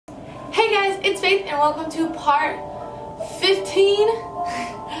Hey guys, it's Faith and welcome to part 15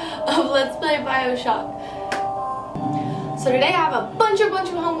 of Let's Play Bioshock. So today I have a bunch of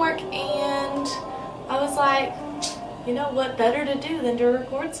homework and I was like, you know what better to do than to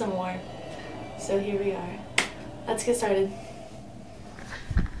record some more. So here we are. Let's get started.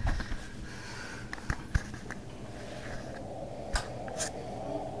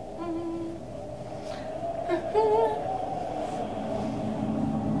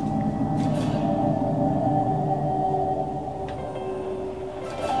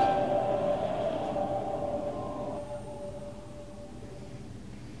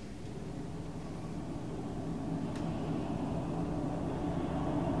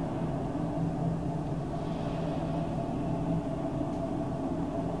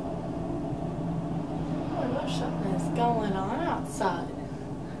 Something is going on outside.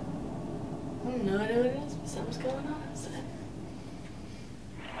 I have no idea what it is, but something's going on outside.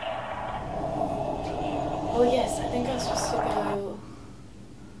 Oh yes, I think I was supposed to go.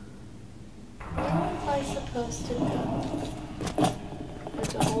 Where was I supposed to go? I have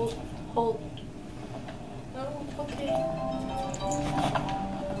to hold. Oh, okay.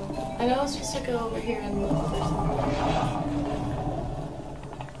 I know I was supposed to go over here and look for something.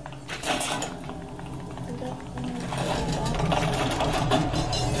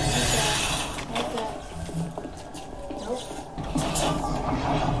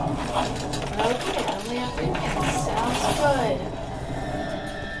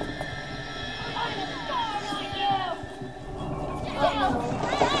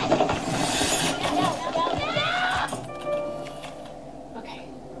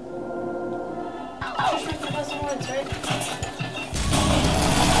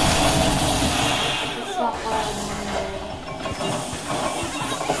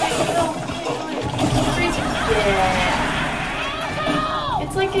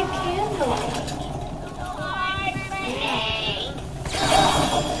 It's like a candle.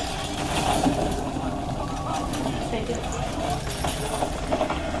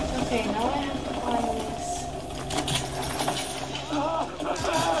 Okay, now I have to find this.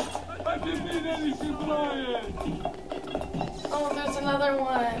 I didn't need any supplies. Oh, there's another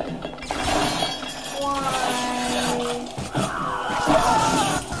one. Why?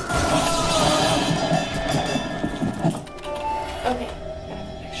 Okay, I have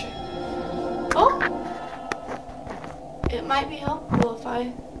a picture. Oh! It might be helpful if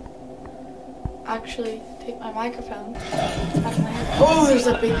I actually take my microphone out of my head. Oh, there's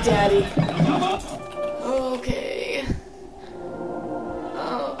a big daddy. Okay.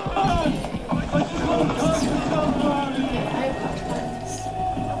 Oh, okay. Okay, I've got to find this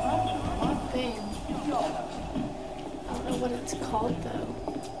thing. I don't know what it's called though.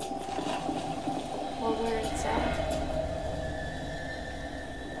 Or where it's at.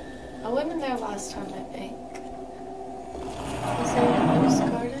 I went in there last time, I think. Is there a ghost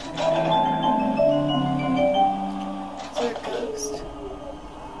garden? Is there a ghost?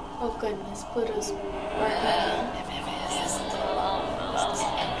 Oh goodness, Pluto's working.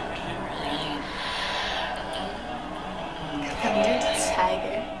 Come here,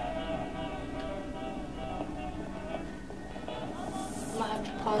 tiger. I'm gonna have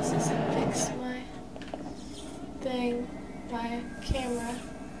to pause this and fix my thing, my camera.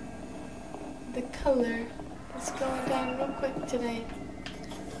 The color is going down real quick today.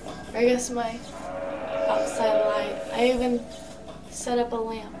 I guess my outside light. I even set up a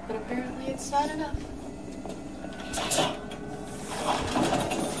lamp, but apparently it's not enough.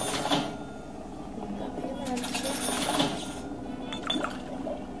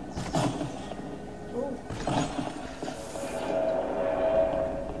 Ooh.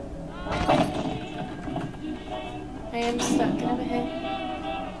 I am stuck. Can I have a hint?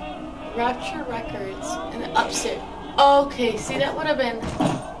 Rapture Records and the upstairs. Okay, see, that would have been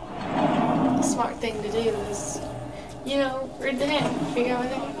a smart thing to do is, you know, read the hint, figure out where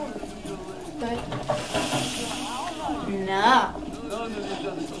they're going. But no.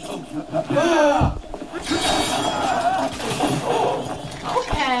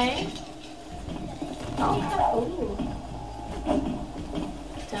 Okay. Okay. Ooh.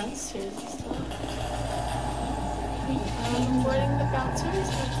 Downstairs and stuff. I'm avoiding the bouncer as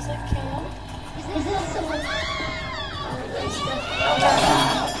much as I can.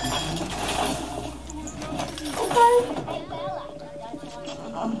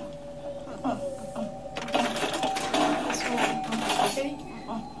 Okay.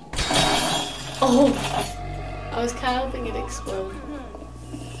 Oh! I was kind of hoping it'd explode.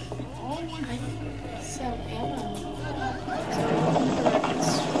 I need some ammo.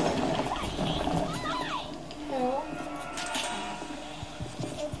 Hello?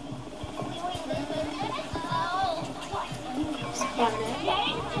 Come on, man.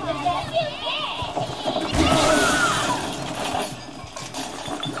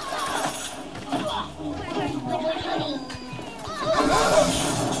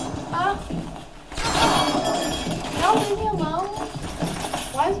 No, leave me alone.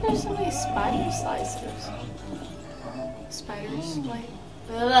 Why is there so many spider slicers? Spiders, like,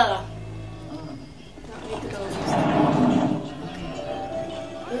 don't need to go use them.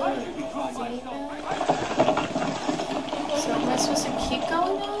 So am I supposed to keep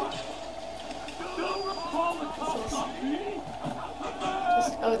going now?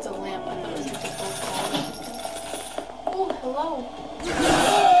 Oh, it's a lamp. I thought it was just a oh, hello.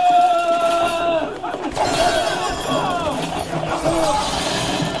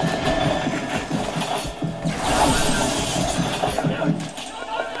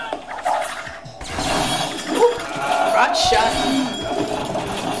 Rod shot.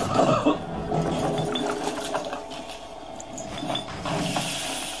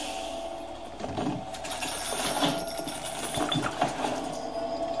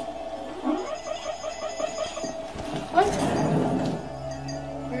 What?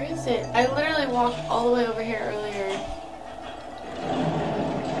 Where is it? I literally walked all the way over here earlier.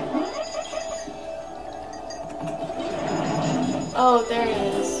 Oh, there it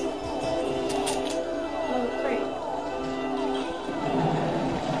is. Oh, great.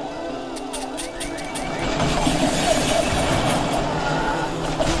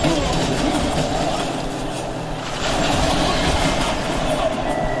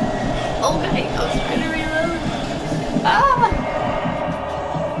 Okay, I was trying to reload. Ah!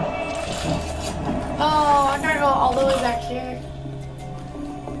 Oh, I'm gonna go all the way back here.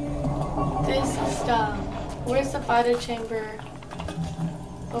 This is dumb. Where's the fighter chamber?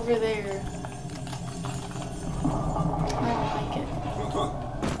 Over there. I don't like it.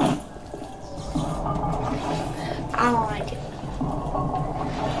 I don't like it.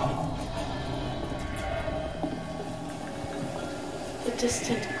 The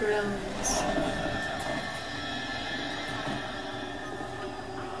distant groans.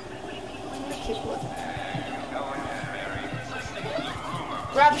 I'm gonna keep looking.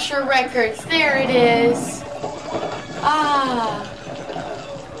 Rapture records. There it is. Ah.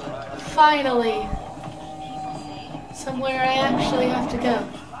 Finally, somewhere I actually have to go.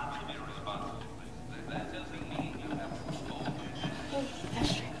 Oh,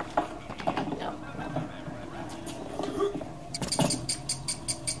 ashtray. No.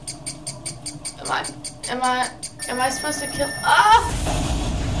 Am I supposed to kill? Ah!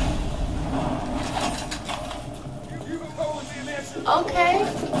 Okay.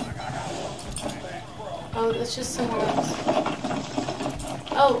 Oh, that's just someone else.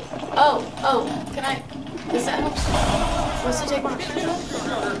 Oh, can I? Does that help? Supposed to take pictures of?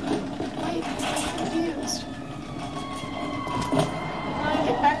 Wait, I'm confused. How do I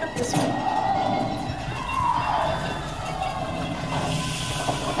get back up this way?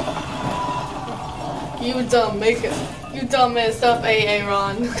 You dumb messed up,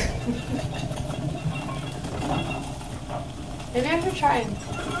 Aaron. Maybe I should try and...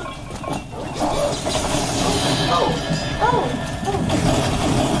 Oh.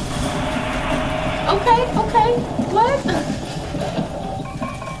 Okay. What?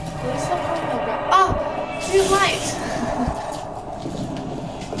 There's something over. Oh, new light.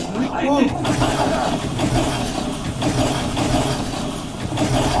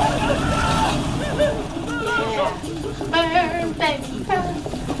 Yeah. Burn, baby, burn.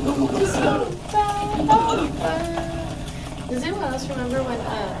 Does anyone else remember when,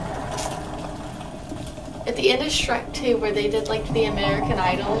 at the end of Shrek 2, where they did like the American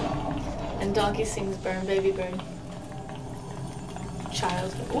Idol, and Donkey sings "Burn, Baby, Burn"?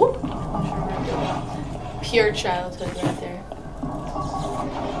 Childhood. Ooh, I'm sure we're doing pure childhood right there.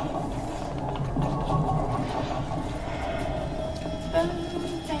 Burn,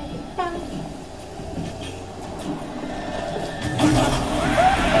 baby, burn.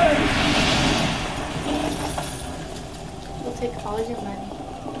 We'll take all of your money.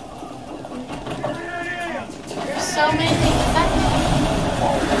 There's so many.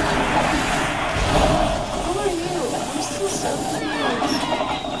 Who are you? I'm still so confused.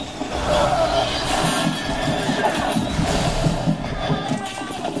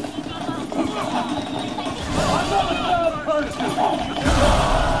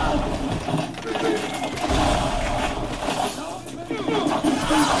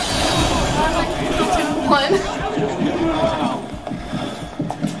 I'm like 2-1.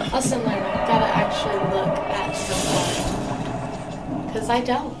 Lesson learned. Gotta actually look at the board. Because I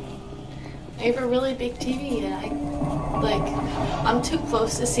don't. I have a really big TV and I'm too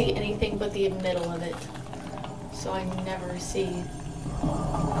close to see anything but the middle of it. so I never see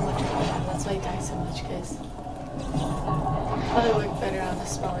how much I have. That's why I die so much, guys. Probably work better on a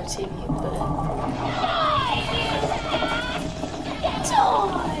smaller TV, but...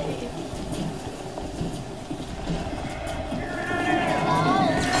 Die!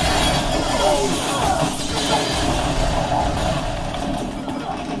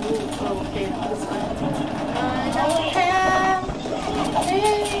 Okay, this way. I don't have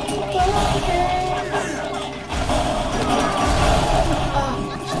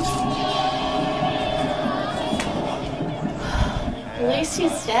At least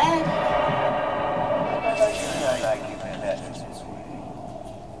he's dead.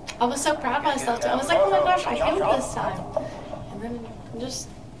 I was so proud of myself too. I was like, oh my gosh, I healed this time. And then I'm just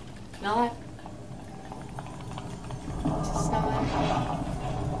not. Just not.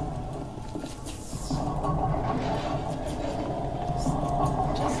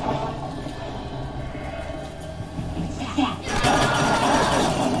 Just not.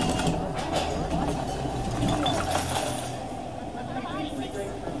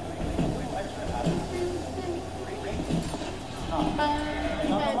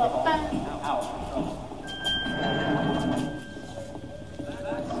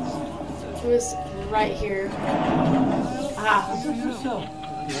 It was right here. Ah.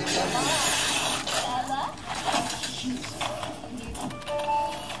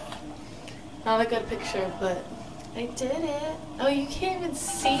 Not a good picture, but I did it. Oh, you can't even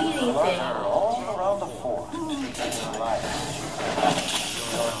see anything. All around the fort.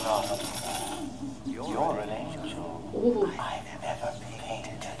 You're an angel. Ooh. I've never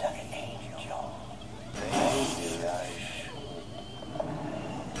painted an angel.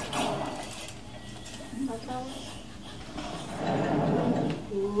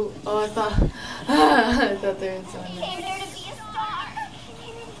 Ooh. Oh, I thought I thought there was someone there.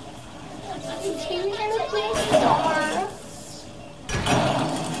 You came here to be a star.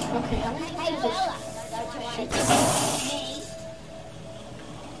 Okay, how many times did I shoot this?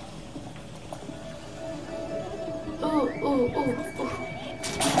 Ooh, ooh, ooh, ooh.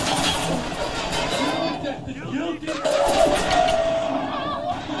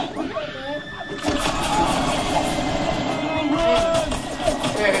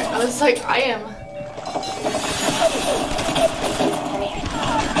 There, I was like, I am.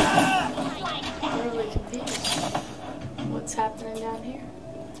 I'm really confused. What's happening down here?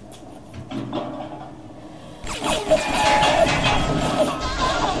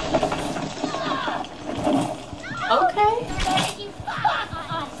 Okay.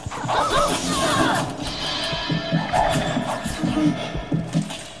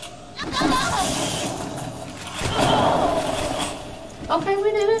 Okay,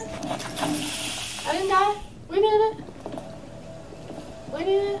 we did it. I didn't die. We did it. We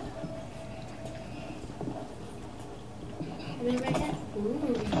did it. Did they make it?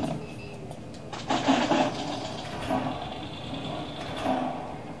 Ooh.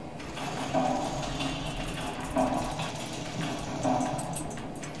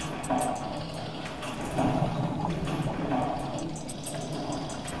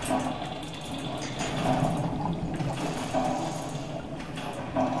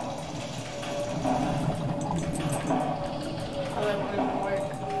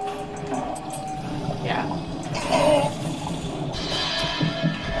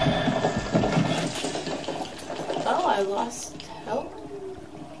 I lost health?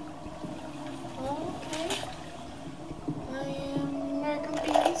 Okay. I am very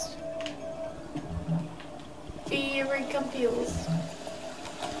confused. Very confused.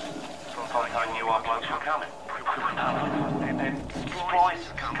 Sometimes I knew our blokes were coming. And then Splice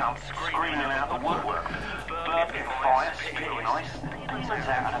come screaming out the woodwork, burping fire, spitting ice. Turns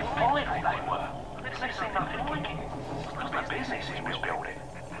out an Bible they were. They seemed nothing like it. The business he was building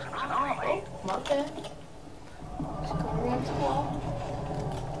was an army. Okay. Just go around the wall.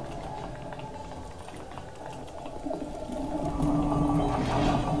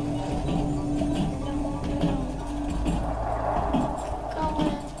 Go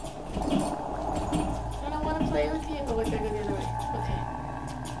in. I don't want to play with you. Oh, wait, I gotta go the other way. Okay.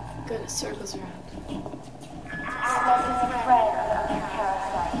 Good, it circles around.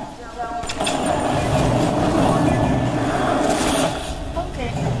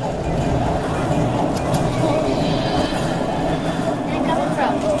 Okay.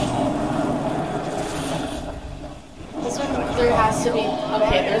 This one, there has to be.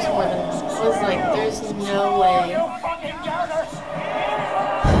 Okay, there's more than this. I was like, there's no way.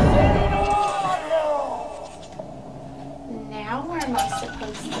 Now where am I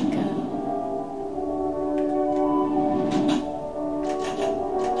supposed to go?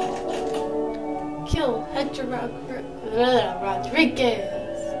 Kill Hector Rodriguez.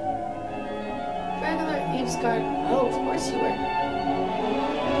 Regular Eve's guard. Oh, of course you were.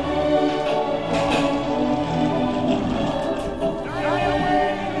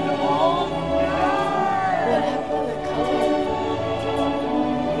 What happened to the color?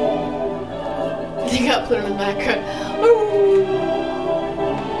 They got put in the background.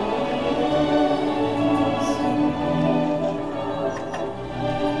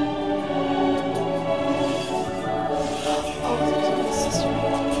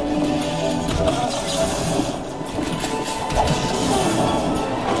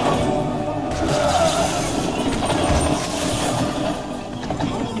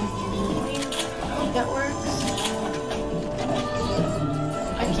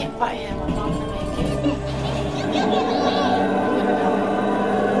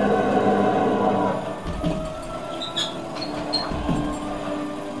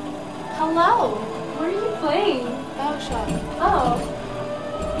 Hello. What are you playing? Bioshock. Oh.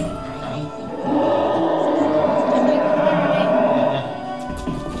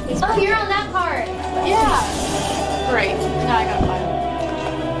 Oh, you're on that part. Yeah. Great. Now I gotta find him.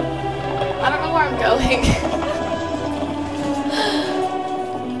 I don't know where I'm going.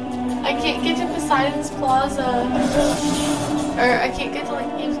 I can't get to Posidon's Plaza. Or I can't get to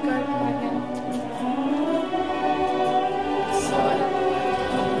like Eve's Garden right now. So I don't know.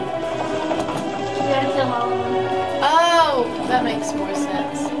 You gotta kill all of them. Oh, that makes more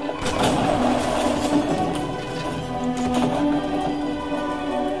sense.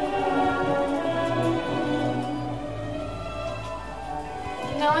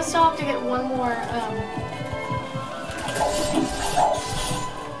 Now I still have to get one more, I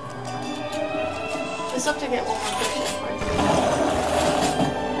still have to get one more picture for it.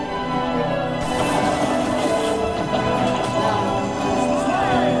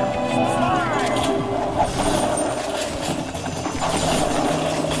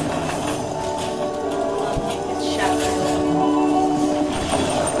 It's shattered.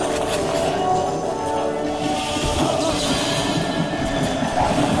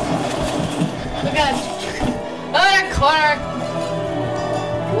 Look at him. Oh, that corner!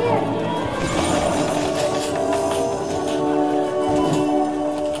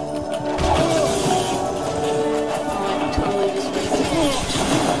 Oh, I totally just missed it.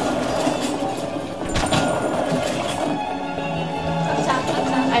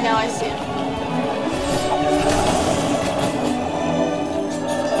 I know, I see him.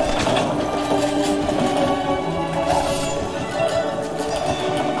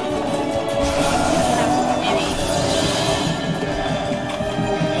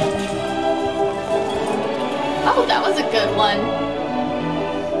 Oh, that was a good one.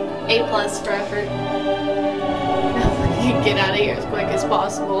 A+ for effort. Now we can get out of here as quick as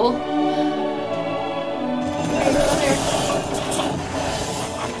possible.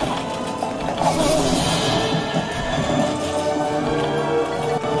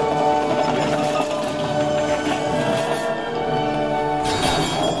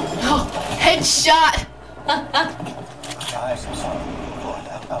 Oh, headshot!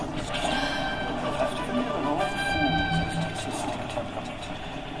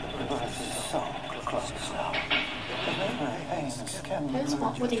 Here's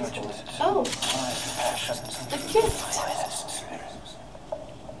what would he hold? Oh, a gift.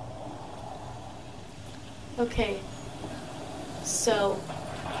 Okay, so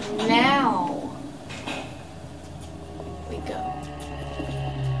now we go.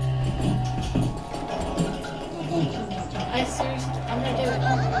 I seriously, I'm gonna do it.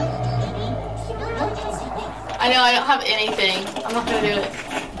 I know I don't have anything. I'm not gonna do it.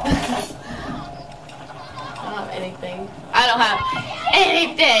 I don't have anything. I don't have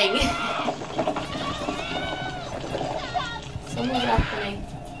anything! Someone's after me.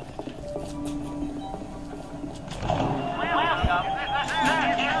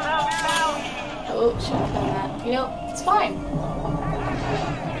 Oh, should have done that. You know, it's fine.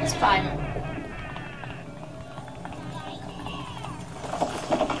 It's fine.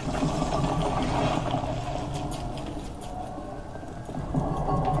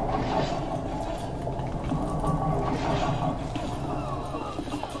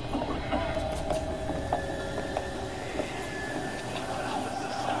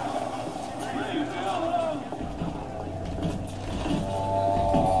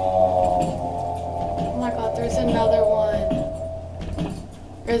 Another one.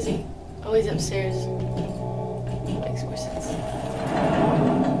 Where is he? Oh, he's upstairs. Makes more sense.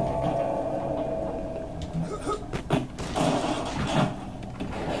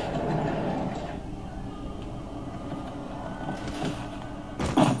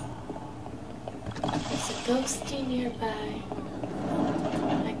 That's a Ghosty nearby.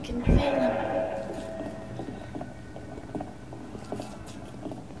 I can feel him.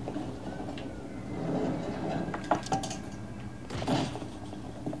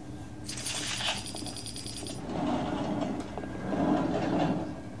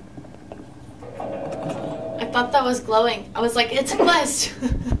 I thought that was glowing. I was like, it's a quest.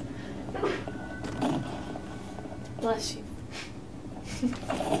 Bless you.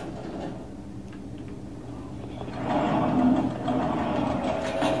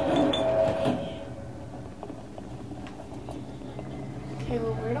 Okay,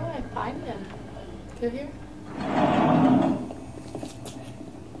 well, where do I find him? Through here?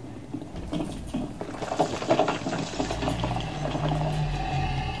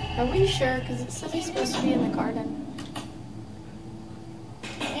 Are we sure? Because it says he's supposed to be in the garden.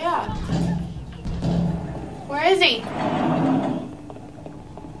 Yeah. Where is he?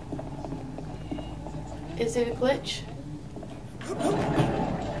 Is it a glitch?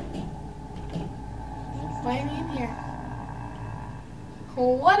 Why are you in here?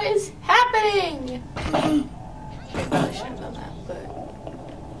 What is happening? I probably shouldn't have done that, but...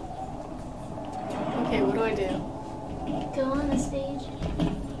 Okay, what do I do? Go on the stage.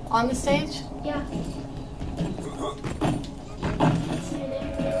 On the stage? Yeah.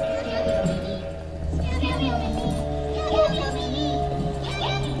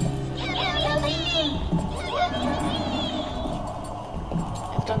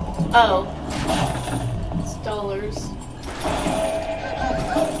 Oh. It's dollars.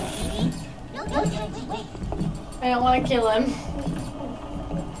 I don't want to kill him.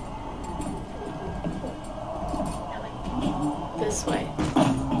 This way.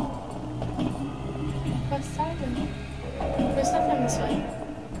 Press silent. There's nothing this way.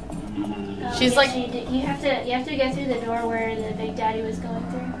 She's like... You have to go through the door where the Big Daddy was going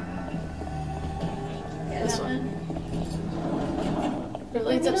through. This one. It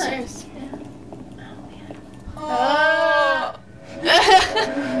leads upstairs. Oh.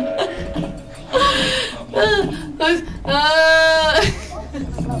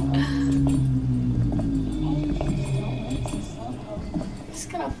 Just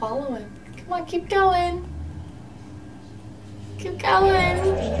gonna follow him. Come on, keep going. Keep going.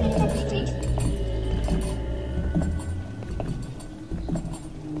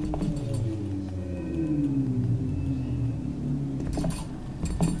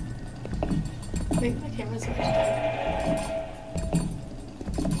 Wait, my camera's about to die.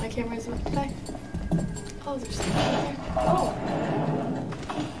 My camera's about to die. Oh, there's something there. Oh.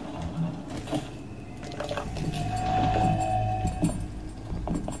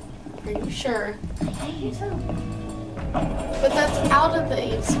 Are you sure? I think so. But that's out of the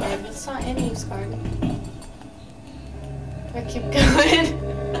Eve's garden. It's not in Eve's garden. I keep going.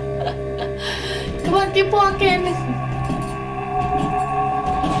 Come on, keep walking.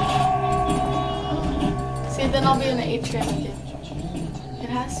 See, then I'll be in the Atrium again. It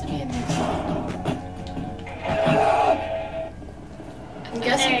has to be in there. I'm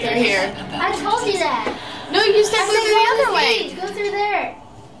guessing they're here. I told you that. No, you said go the other way. Go through there.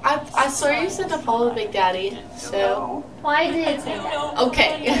 I swear you said to follow Big Daddy, so... Well, I did say that.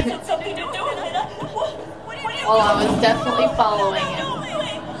 Okay. Well, I was definitely following him.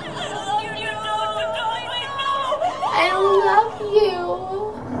 I love you.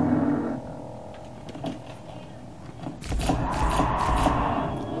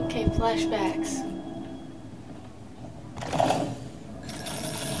 Okay, flashbacks.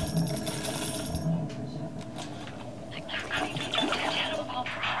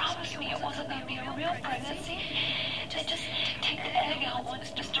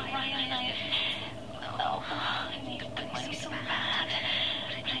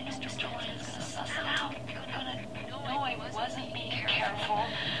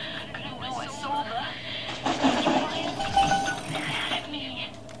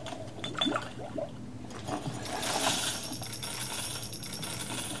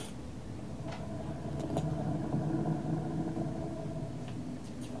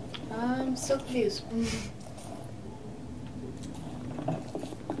 I'm so confused.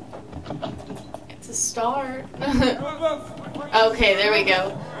 It's a star. Okay, there we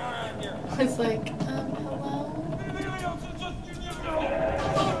go. It's like, hello?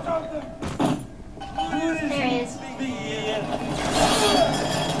 There he is.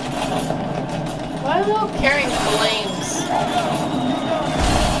 Why are they all carrying flames?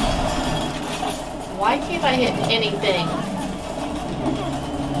 Why can't I hit anything?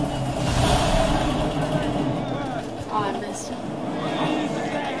 Oh, I missed him.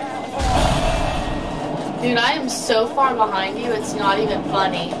 Dude, I am so far behind you, it's not even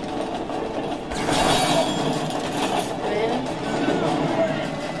funny.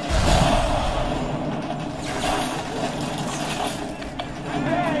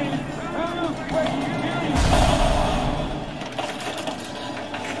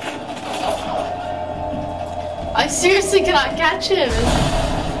 seriously cannot catch him.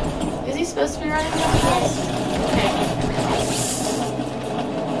 Is he supposed to be running fast? Okay.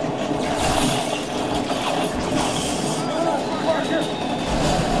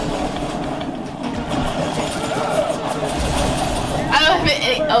 I don't have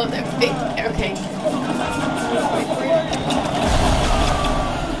any. Oh, they're big. Okay.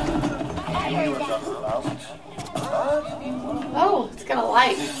 Oh, it's got a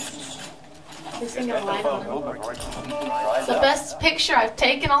light. This thing got a light on it. It's the best picture I've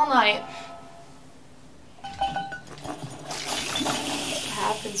taken all night. What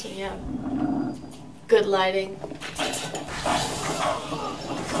happens when you have good lighting?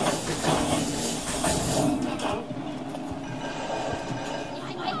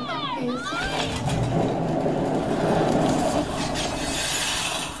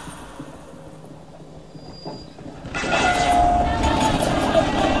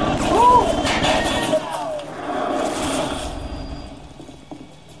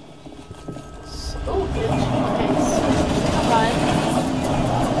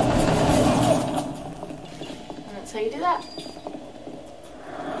 That's how you do that.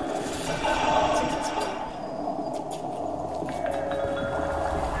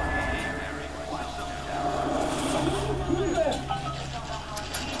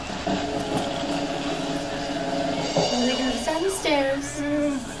 We're gonna stand the stairs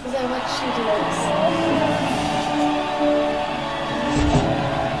because I watched you do this.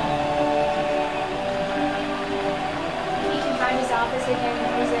 You can find his office again.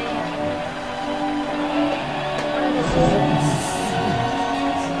 There's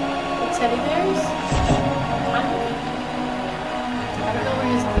The teddy bears? I don't know where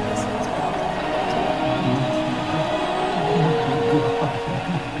his office is.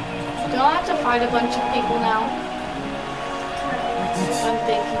 Do I have to fight a bunch of people now? I'm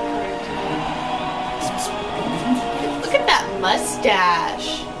thinking correctly. Look at that mustache.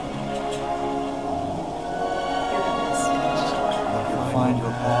 Find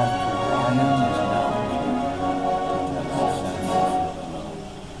your path to Ryan.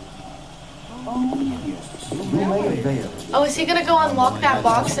 Oh, is he gonna go unlock that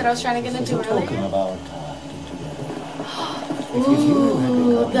box that I was trying to get into earlier?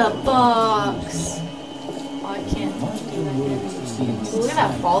 Ooh, the box. Oh, I can't do that yet. Look at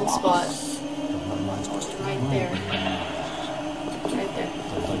that bald spot. Right there. Right there.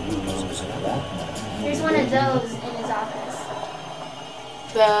 There's one of those in his office.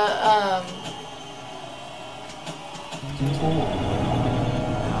 The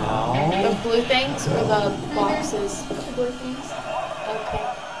blue things or the boxes? The blue things. Okay.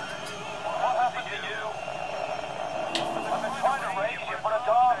 What happened to you? I've been trying to raise you for a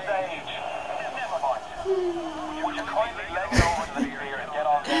dog's age. Never mind. Would you kindly leg it over to the rear and get on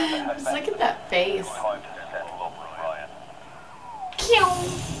down to her? Just look at that face. Time to settle up with Ryan.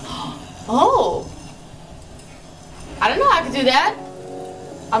 Oh! I don't know how I could do that.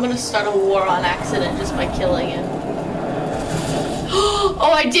 I'm gonna start a war on accident just by killing him.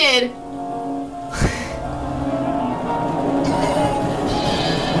 Oh, I did!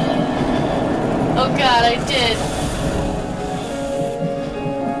 Oh god, I did.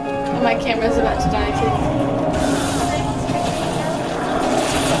 And my camera's about to die too.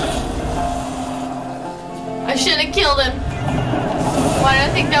 I should have killed him. Why did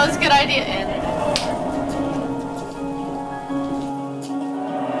I think that was a good idea? And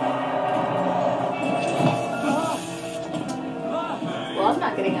well, I'm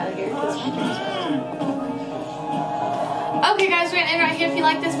not getting out of here because my camera's okay, guys, we're gonna end right here. If you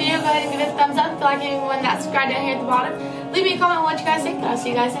like this video, go ahead and give it a thumbs up. If you like anyone, that subscribe down here at the bottom. Leave me a comment on what you guys think. I'll see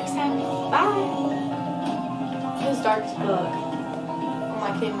you guys next time. Bye. This dark bug on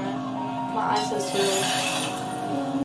my camera. My eyes are too low.